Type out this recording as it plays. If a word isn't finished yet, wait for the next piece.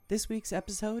This week's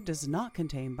episode does not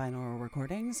contain binaural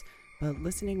recordings, but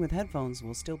listening with headphones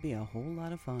will still be a whole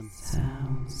lot of fun.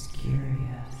 Sounds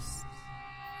curious.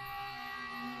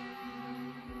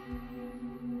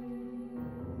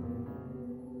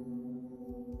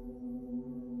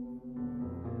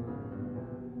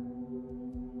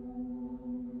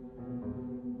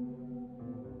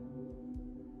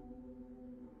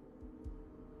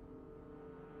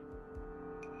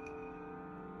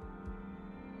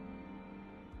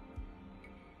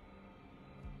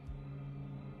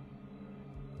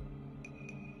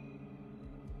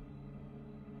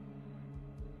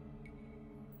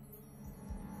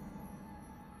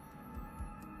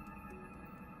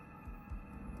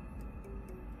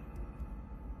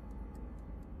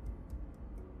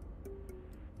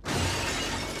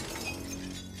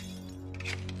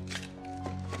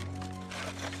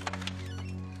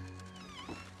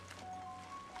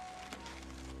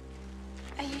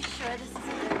 Are you sure this is a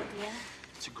good idea?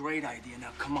 It's a great idea. Now,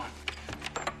 come on.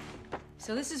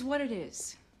 So this is what it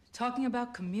is. Talking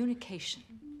about communication.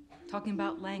 Talking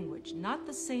about language. Not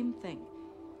the same thing.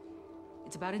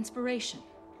 It's about inspiration.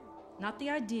 Not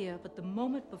the idea, but the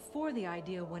moment before the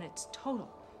idea when it's total.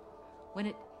 When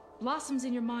it blossoms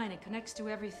in your mind and connects to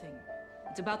everything.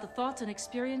 It's about the thoughts and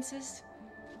experiences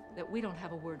that we don't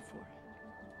have a word for.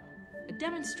 A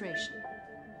demonstration.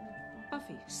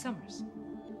 Buffy Summers.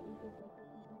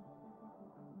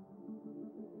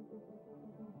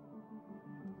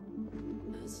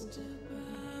 Just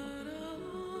about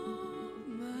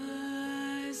on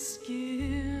my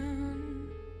skin,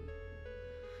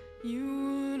 you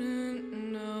wouldn't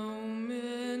know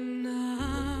me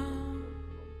now.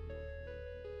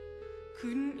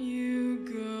 Couldn't you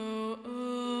go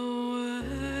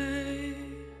away?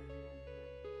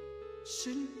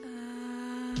 Shouldn't I?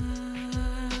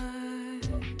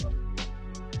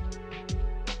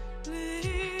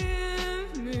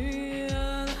 Leave me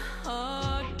a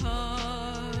hard part.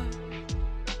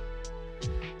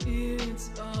 It's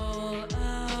all I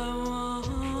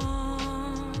want.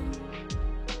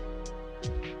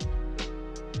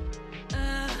 I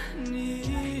need.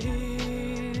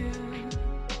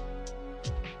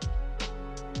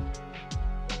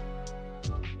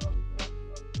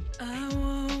 I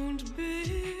won't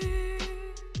be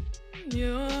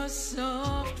your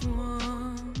soft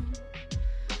one.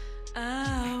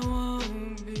 I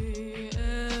won't be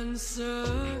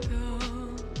encircled.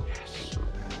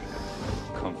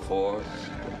 Come forth,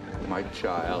 my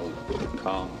child,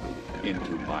 come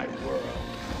into my world.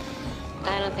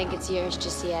 I don't think it's yours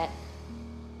just yet.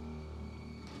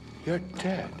 You're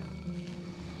dead.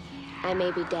 I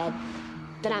may be dead,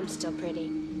 but I'm still pretty.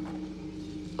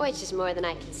 Which is more than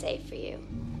I can say for you.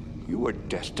 You were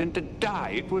destined to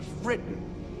die. It was written.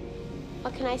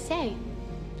 What can I say?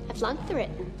 I flunked the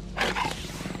written.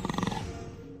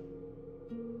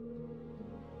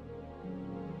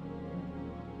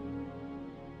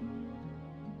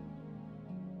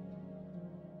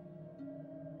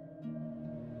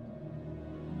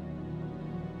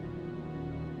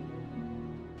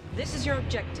 This is your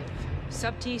objective.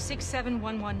 Sub-T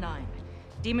 67119.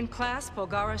 Demon class,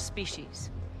 Bulgara species.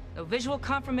 Though visual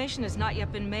confirmation has not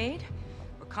yet been made,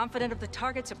 we're confident of the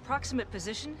target's approximate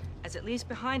position as it leaves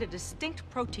behind a distinct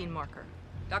protein marker.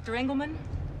 Dr. Engelman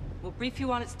will brief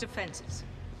you on its defenses.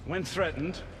 When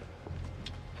threatened,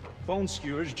 bone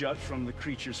skewers jut from the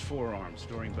creature's forearms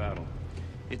during battle.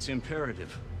 It's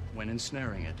imperative, when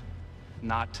ensnaring it,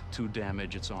 not to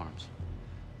damage its arms.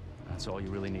 That's all you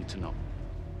really need to know.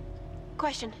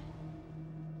 Question.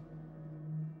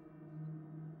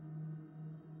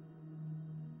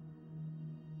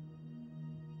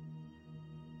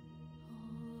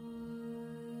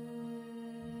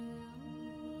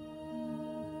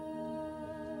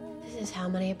 This is how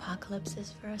many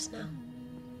apocalypses for us now?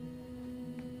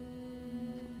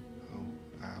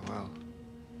 Well,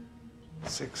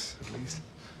 6 at least.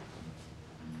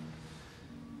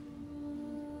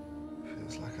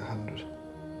 Feels like 100.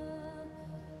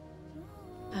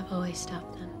 I've always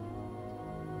stopped them.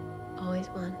 Always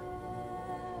won.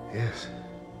 Yes.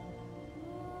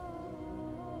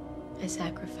 I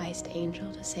sacrificed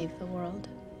Angel to save the world.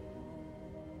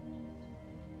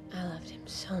 I loved him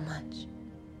so much.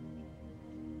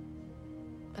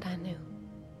 But I knew.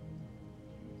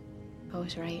 I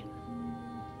was right.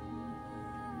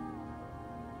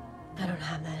 I don't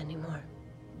have that anymore.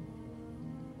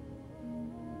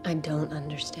 I don't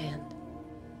understand.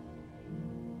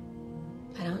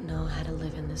 I don't know how to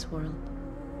live in this world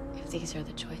if these are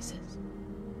the choices.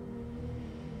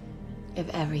 If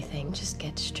everything just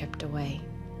gets stripped away.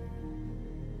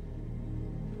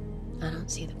 I don't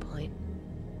see the point.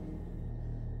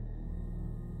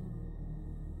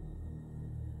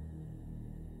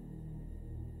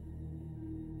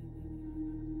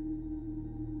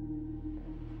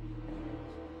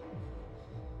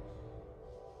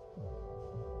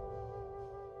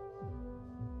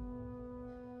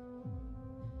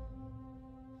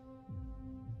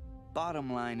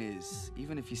 Bottom line is,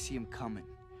 even if you see them coming,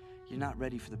 you're not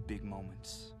ready for the big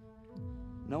moments.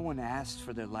 No one asked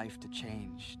for their life to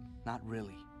change. Not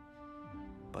really.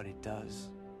 But it does.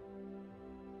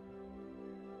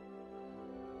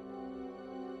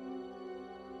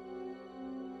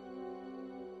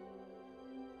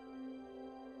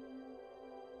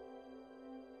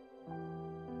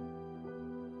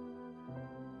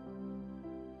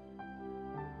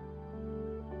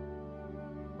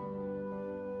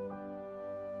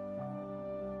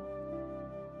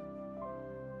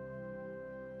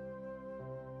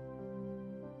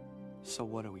 So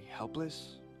what are we,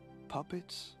 helpless?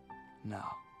 Puppets? No.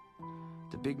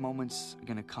 The big moments are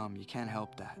gonna come, you can't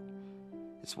help that.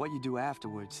 It's what you do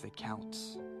afterwards that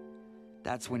counts.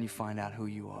 That's when you find out who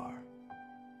you are.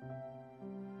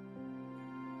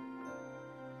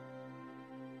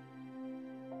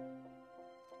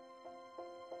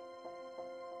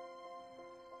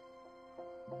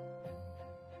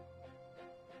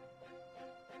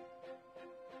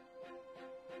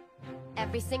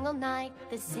 Every single night,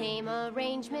 the same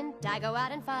arrangement. I go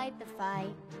out and fight the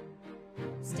fight.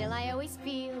 Still, I always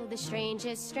feel the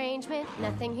strangest estrangement.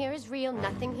 Nothing here is real,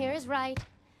 nothing here is right.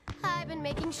 I've been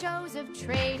making shows of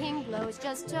trading blows,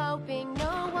 just hoping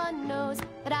no one knows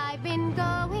that I've been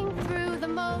going through the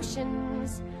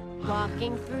motions,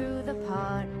 walking through the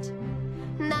part.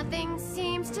 Nothing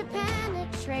seems to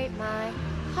penetrate my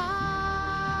heart.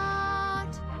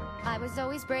 I was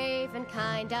always brave and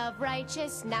kind of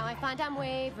righteous. Now I find I'm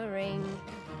wavering.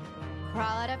 Crawl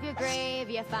out of your grave,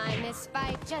 you find this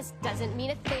fight just doesn't mean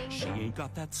a thing. She ain't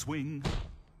got that swing.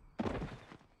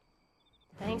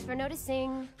 Thanks for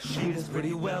noticing. She does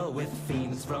pretty well with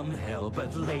fiends from hell,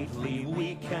 but lately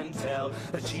we can tell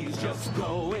that she's just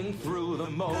going through the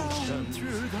motions.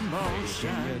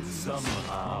 And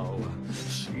somehow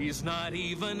she's not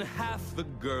even half the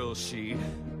girl she...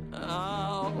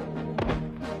 Oh.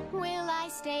 Will I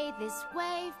stay this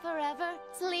way forever?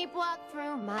 Sleepwalk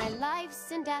through my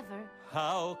life's endeavor.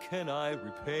 How can I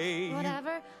repay?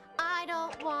 Whatever, I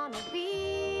don't wanna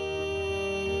be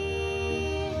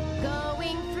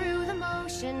going through the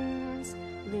motions,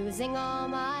 losing all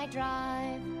my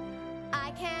drive.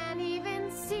 I can't even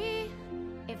see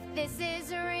if this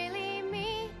is really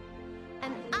me,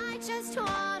 and I just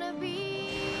wanna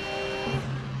be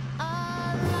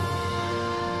alive.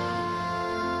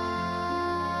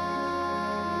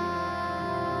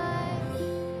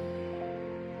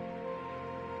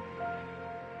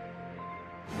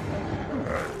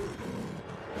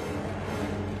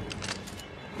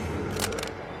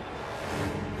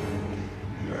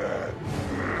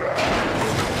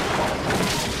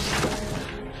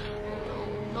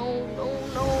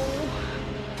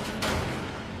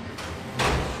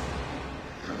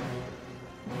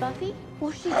 Buffy?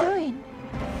 What's she doing?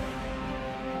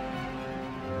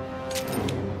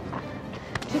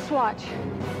 Just watch.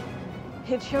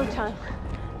 It's showtime.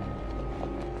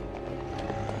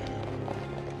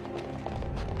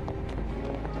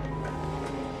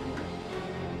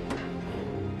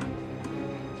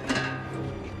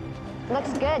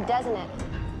 Looks good, doesn't it?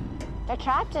 They're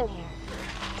trapped in here,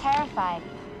 terrified.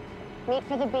 Meat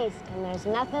for the beast, and there's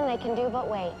nothing they can do but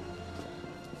wait.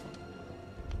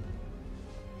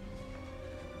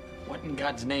 What in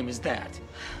God's name is that?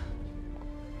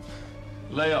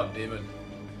 Lay up, David.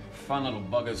 Fun little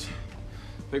buggers.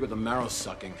 Big with the marrow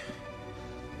sucking.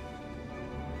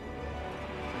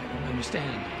 I don't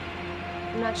understand.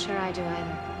 I'm not sure I do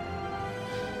either.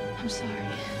 I'm sorry.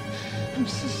 I'm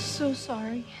so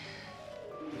sorry.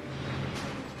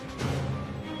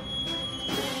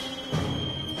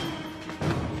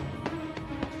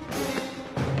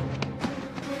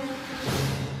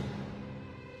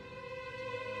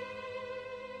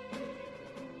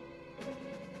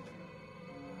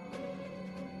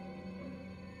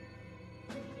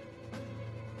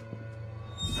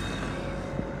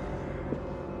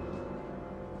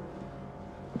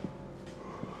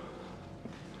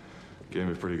 Gave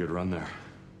me a pretty good run there.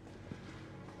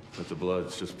 But the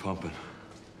blood's just pumping.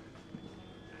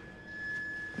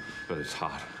 But it's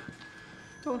hot.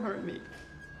 Don't hurt me.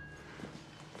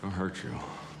 Don't hurt you.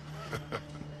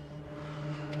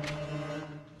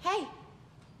 Hey,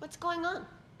 what's going on?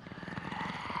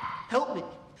 Help me.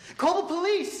 Call the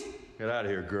police. Get out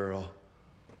of here, girl.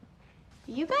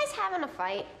 You guys having a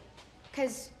fight?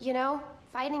 'Cause, you know,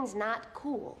 fighting's not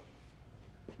cool.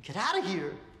 Get out of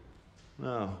here.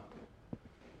 No.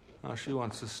 No, she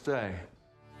wants to stay.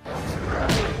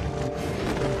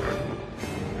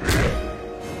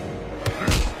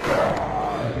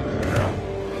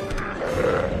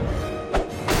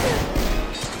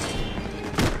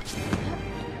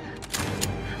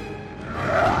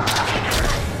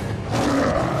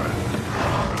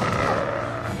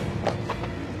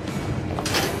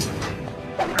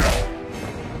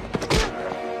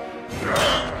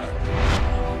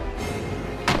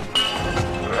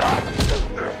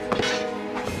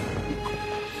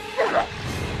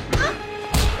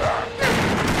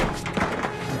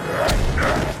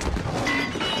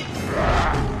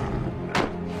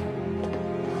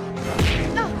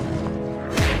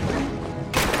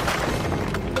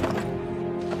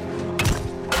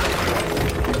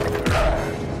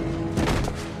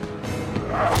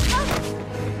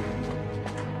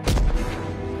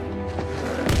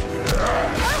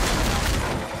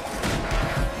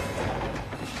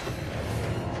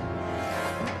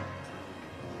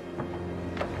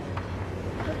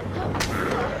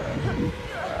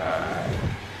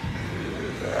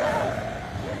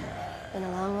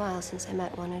 times I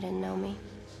met one who didn't know me.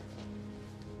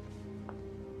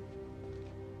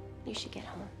 You should get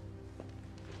home.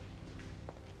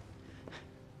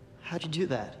 How'd you do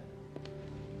that?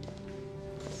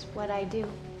 It's what I do.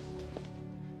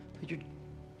 You're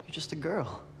just a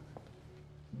girl.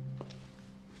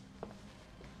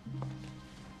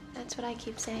 That's what I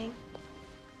keep saying.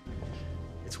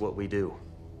 It's what we do.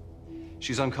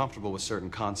 She's uncomfortable with certain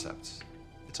concepts.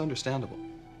 It's understandable.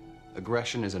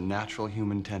 Aggression is a natural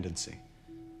human tendency,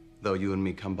 though you and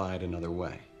me come by it another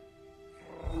way.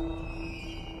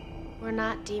 We're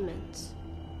not demons.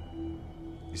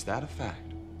 Is that a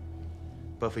fact?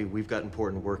 Buffy, we've got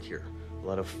important work here. A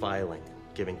lot of filing,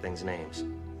 giving things names.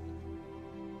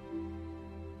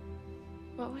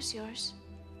 What was yours?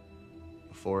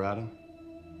 Before Adam?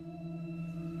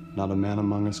 Not a man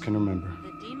among us can remember.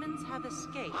 The demons have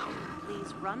escaped.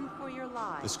 Please run for your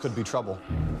lives. This could be trouble.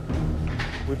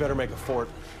 We better make a fort.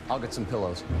 I'll get some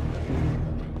pillows.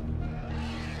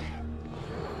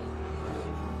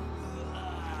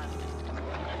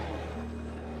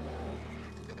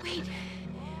 Wait,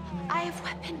 I have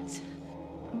weapons.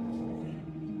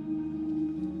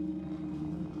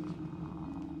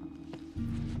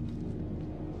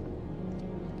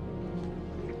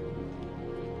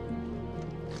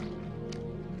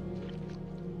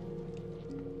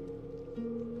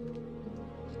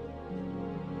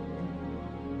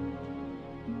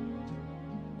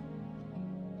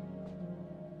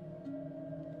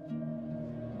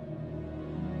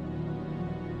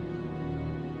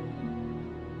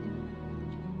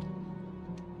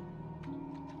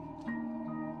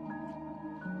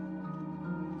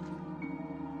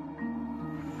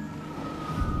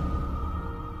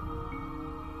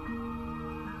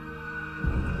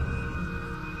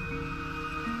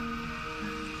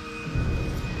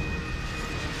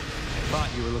 Thought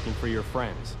you were looking for your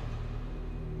friends.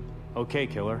 Okay,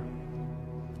 killer.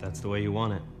 If that's the way you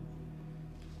want it,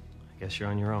 I guess you're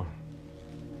on your own.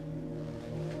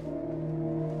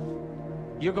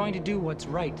 You're going to do what's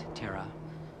right, Tara.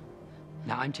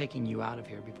 Now I'm taking you out of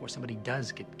here before somebody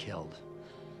does get killed.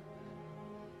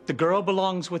 The girl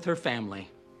belongs with her family.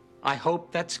 I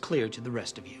hope that's clear to the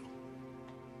rest of you.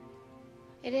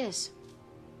 It is.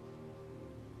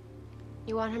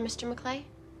 You want her, Mr. McClay?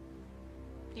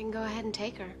 You can go ahead and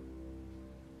take her.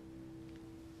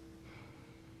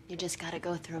 You just gotta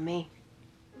go through me.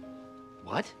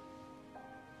 What?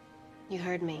 You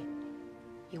heard me.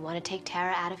 You want to take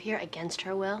Tara out of here against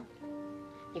her will?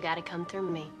 You gotta come through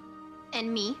me.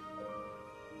 And me?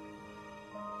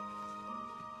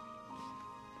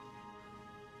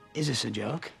 Is this a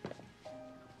joke?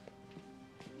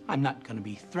 I'm not gonna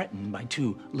be threatened by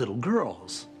two little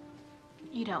girls.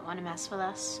 You don't want to mess with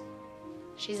us.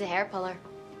 She's a hair puller.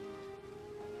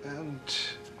 And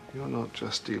you're not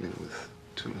just dealing with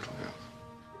two little girls.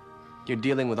 You're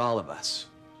dealing with all of us.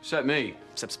 Except me.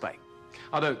 Except Spike.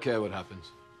 I don't care what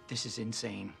happens. This is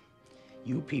insane.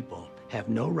 You people have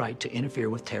no right to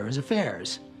interfere with Tara's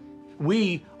affairs.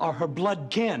 We are her blood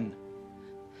kin.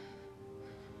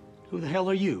 Who the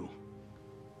hell are you?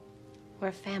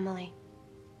 We're family.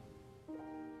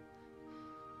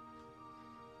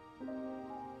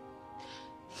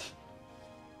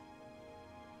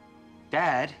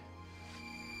 Dad?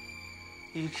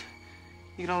 You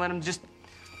don't let him just...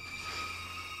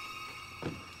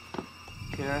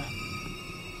 Tara,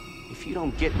 if you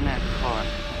don't get in that car,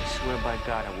 I swear by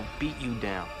God, I will beat you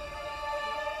down.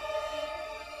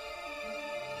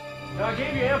 Now, I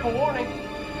gave you ample warning.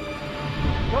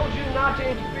 Told you not to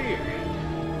interfere.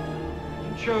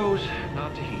 You chose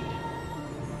not to heed.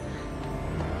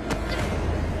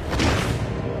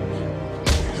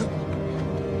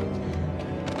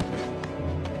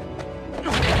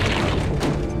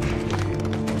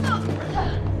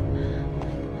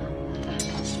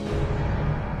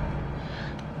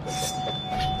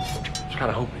 Kind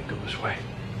of hoping it goes this way.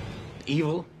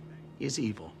 Evil is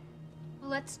evil. Well,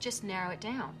 let's just narrow it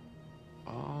down.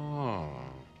 Oh.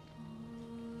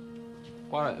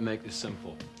 Why don't I make this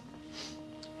simple?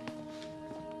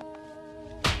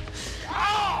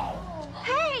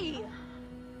 Hey!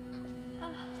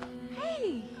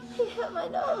 Hey! He hit my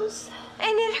nose.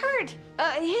 And it hurt.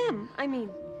 Him, I mean.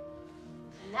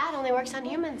 And that only works on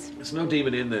humans. There's no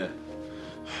demon in there.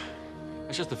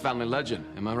 It's just a family legend,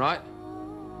 am I right?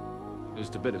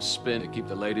 Just a bit of spin to keep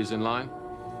the ladies in line.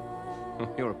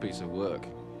 You're a piece of work.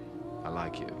 I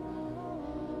like you.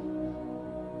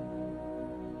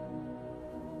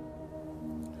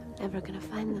 Never gonna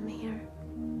find them here.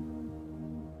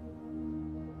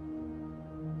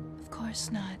 Of course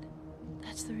not.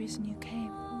 That's the reason you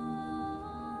came.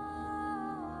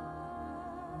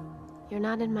 You're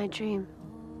not in my dream.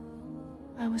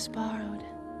 I was borrowed.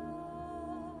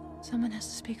 Someone has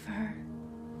to speak for her.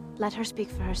 Let her speak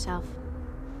for herself.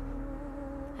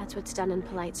 That's what's done in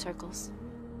polite circles.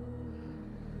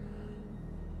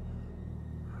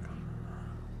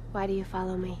 Why do you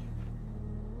follow me?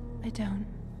 I don't.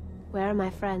 Where are my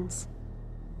friends?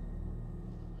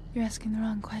 You're asking the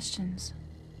wrong questions.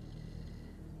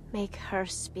 Make her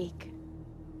speak.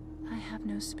 I have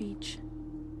no speech,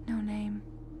 no name.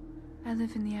 I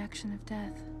live in the action of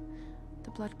death. The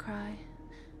blood cry,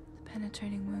 the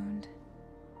penetrating wound.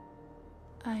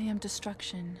 I am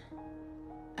destruction.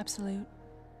 Absolute.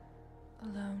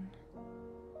 Alone.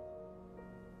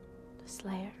 The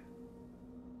Slayer.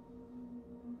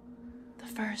 The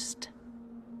first.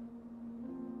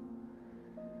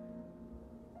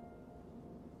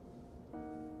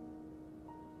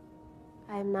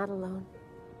 I am not alone.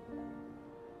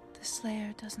 The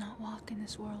Slayer does not walk in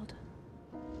this world.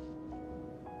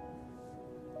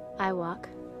 I walk.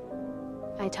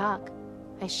 I talk.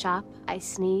 I shop. I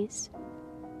sneeze.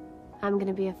 I'm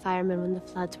gonna be a fireman when the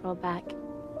floods roll back.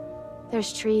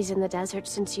 There's trees in the desert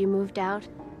since you moved out,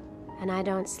 and I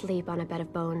don't sleep on a bed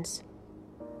of bones.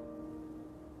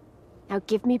 Now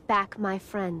give me back my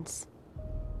friends.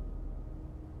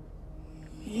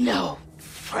 No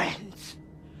friends.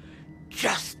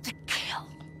 Just to kill.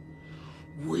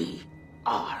 We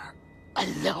are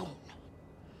alone.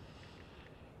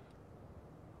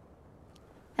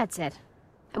 That's it.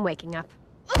 I'm waking up.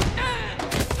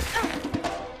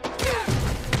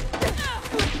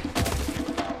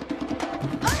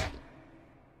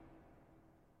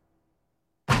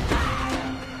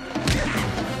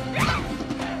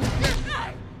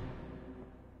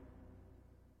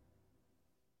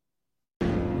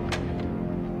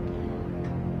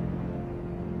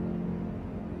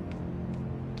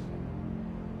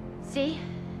 See?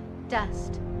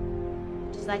 Dust.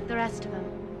 Just like the rest of them.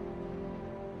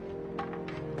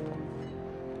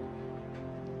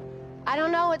 I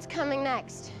don't know what's coming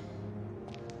next.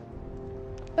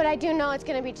 But I do know it's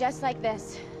gonna be just like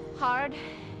this. Hard,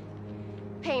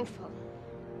 painful.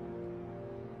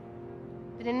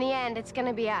 But in the end, it's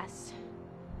gonna be us.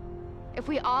 If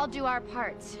we all do our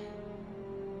parts,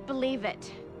 believe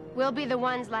it, we'll be the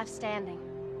ones left standing.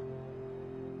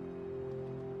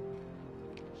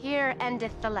 Here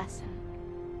endeth the lesson.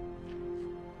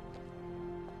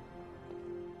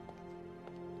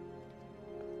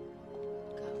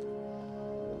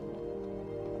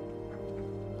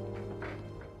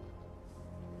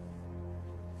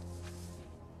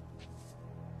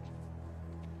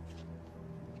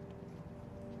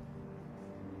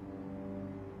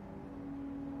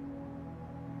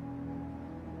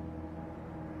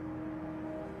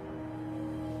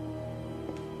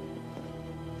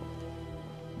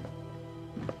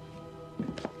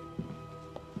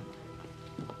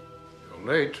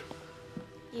 Late.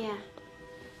 Yeah.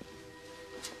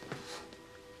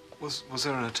 Was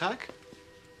there an attack?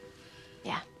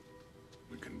 Yeah.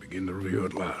 We can begin the review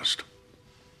at last.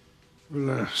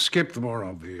 We'll skip the more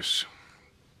obvious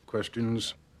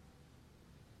questions.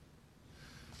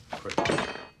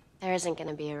 There isn't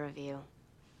gonna be a review.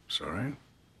 Sorry?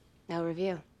 No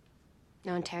review.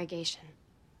 No interrogation.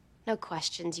 No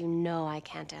questions you know I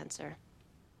can't answer.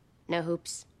 No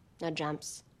hoops. No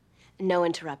jumps. No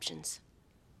interruptions.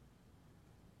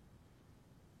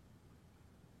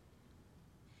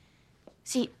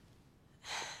 See,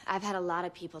 I've had a lot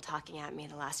of people talking at me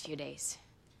the last few days.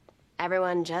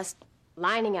 Everyone just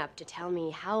lining up to tell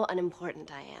me how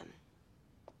unimportant I am.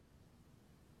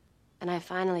 And I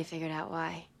finally figured out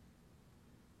why.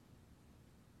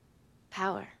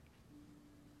 Power.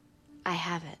 I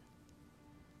have it.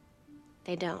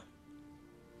 They don't.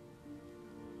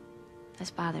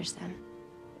 This bothers them.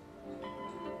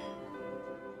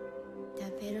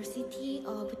 The velocity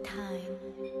of time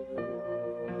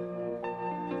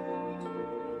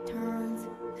turns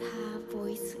her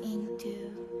voice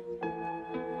into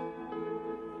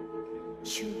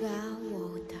sugar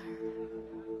water.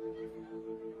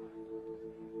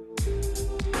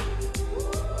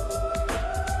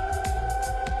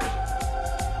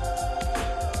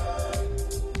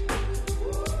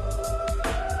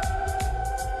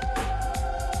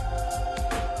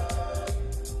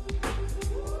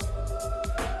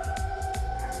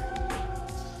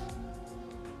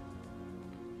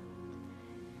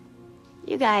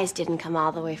 You guys didn't come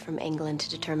all the way from England to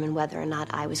determine whether or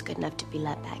not I was good enough to be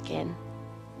let back in.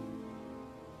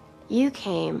 You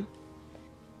came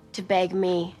to beg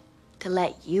me to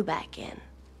let you back in.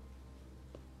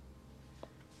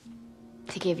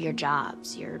 To give your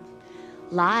jobs, your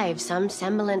lives, some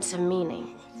semblance of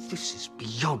meaning. This is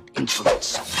beyond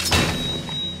insolence.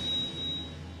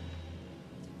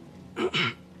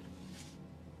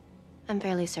 I'm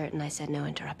fairly certain I said no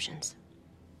interruptions.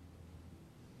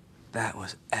 That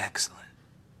was excellent.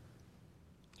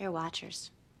 You're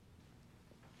watchers.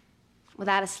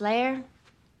 Without a Slayer,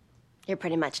 you're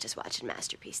pretty much just watching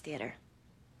Masterpiece Theater.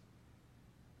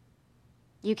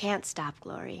 You can't stop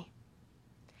Glory.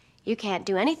 You can't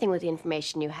do anything with the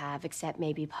information you have except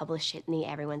maybe publish it in the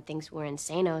Everyone Thinks We're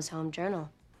Insano's home journal.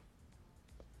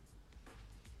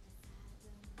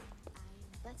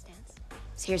 Let's dance.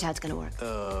 So here's how it's gonna work.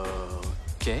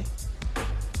 Okay.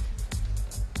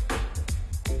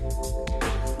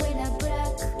 When a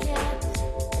black cat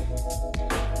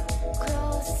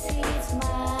crosses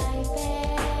my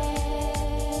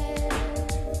bed,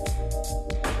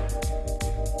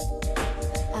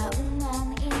 a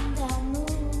woman in the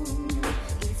moon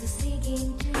is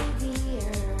singing to the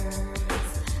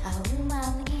earth. A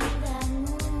woman in the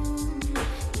moon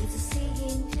is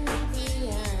singing to the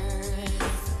earth.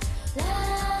 La la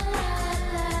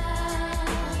la,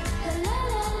 la la la la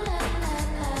la.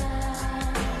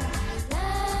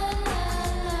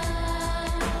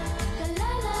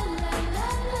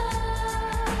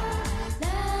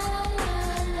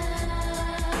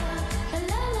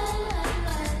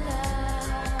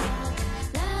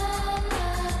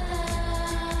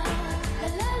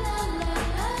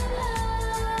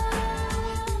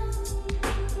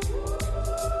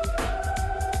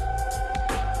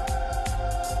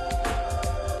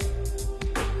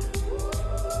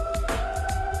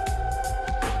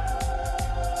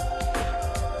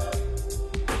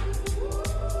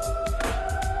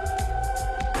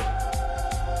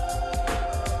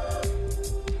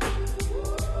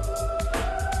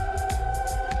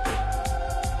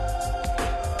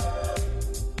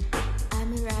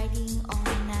 I'm riding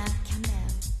on a camel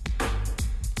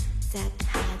that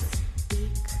has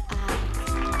big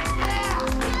eyes.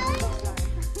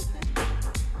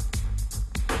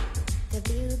 The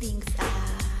buildings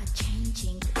are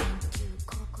changing into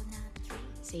coconut trees.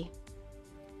 See?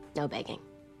 No begging.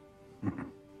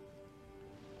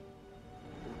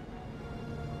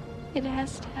 It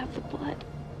has to have the blood.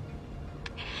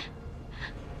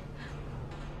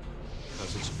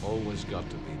 Because it's always got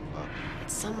to be blood.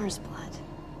 It's Summer's blood.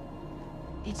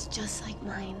 It's just like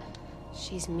mine.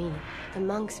 She's me. The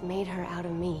monks made her out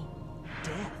of me.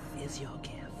 Death is your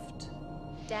gift.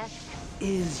 Death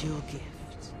Is your gift.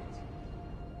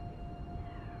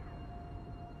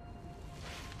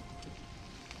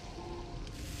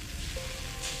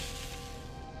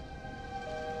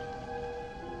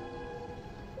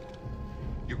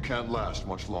 You can't last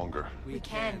much longer. We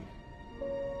can.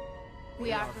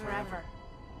 We are forever.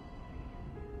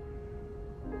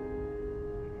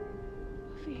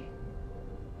 Buffy.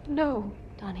 No.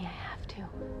 Donnie, I have to.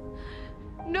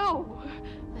 No!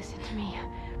 Listen to me.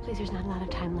 Please, there's not a lot of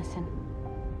time. Listen.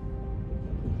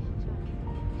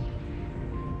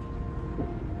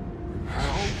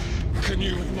 How can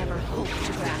you? Would never hope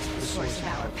to grasp the source of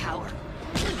our power.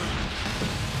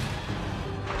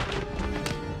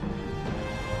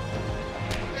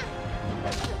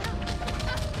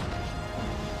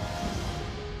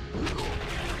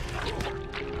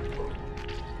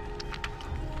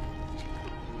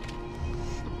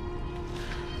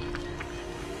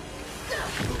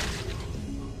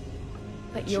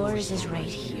 But yours is right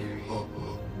here.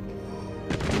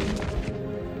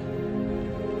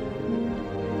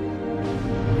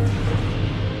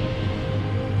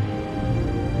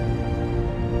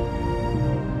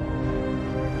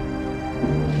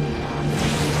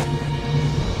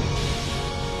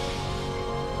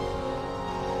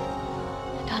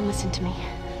 Don, listen to me.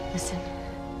 Listen.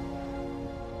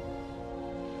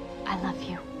 I love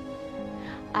you.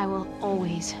 I will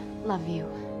always love you.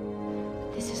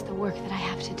 This is the work that I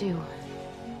have to do.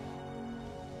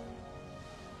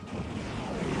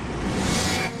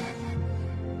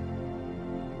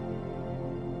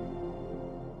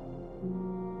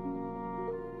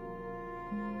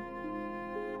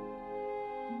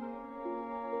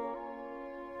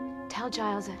 Tell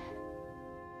Giles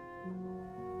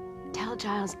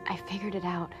I figured it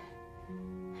out.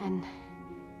 And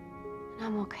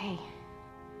I'm okay.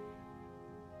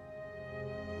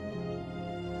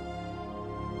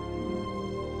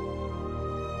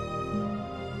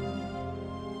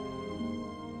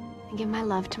 And give my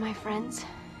love to my friends.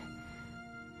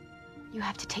 You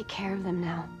have to take care of them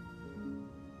now.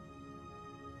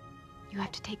 You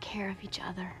have to take care of each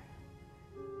other.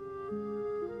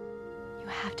 You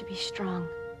have to be strong.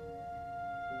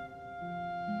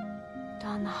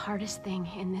 Dawn, the hardest thing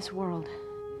in this world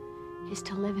is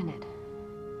to live in it.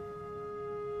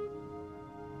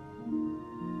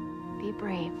 Be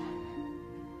brave.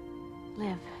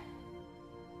 Live.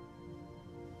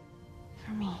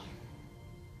 For me.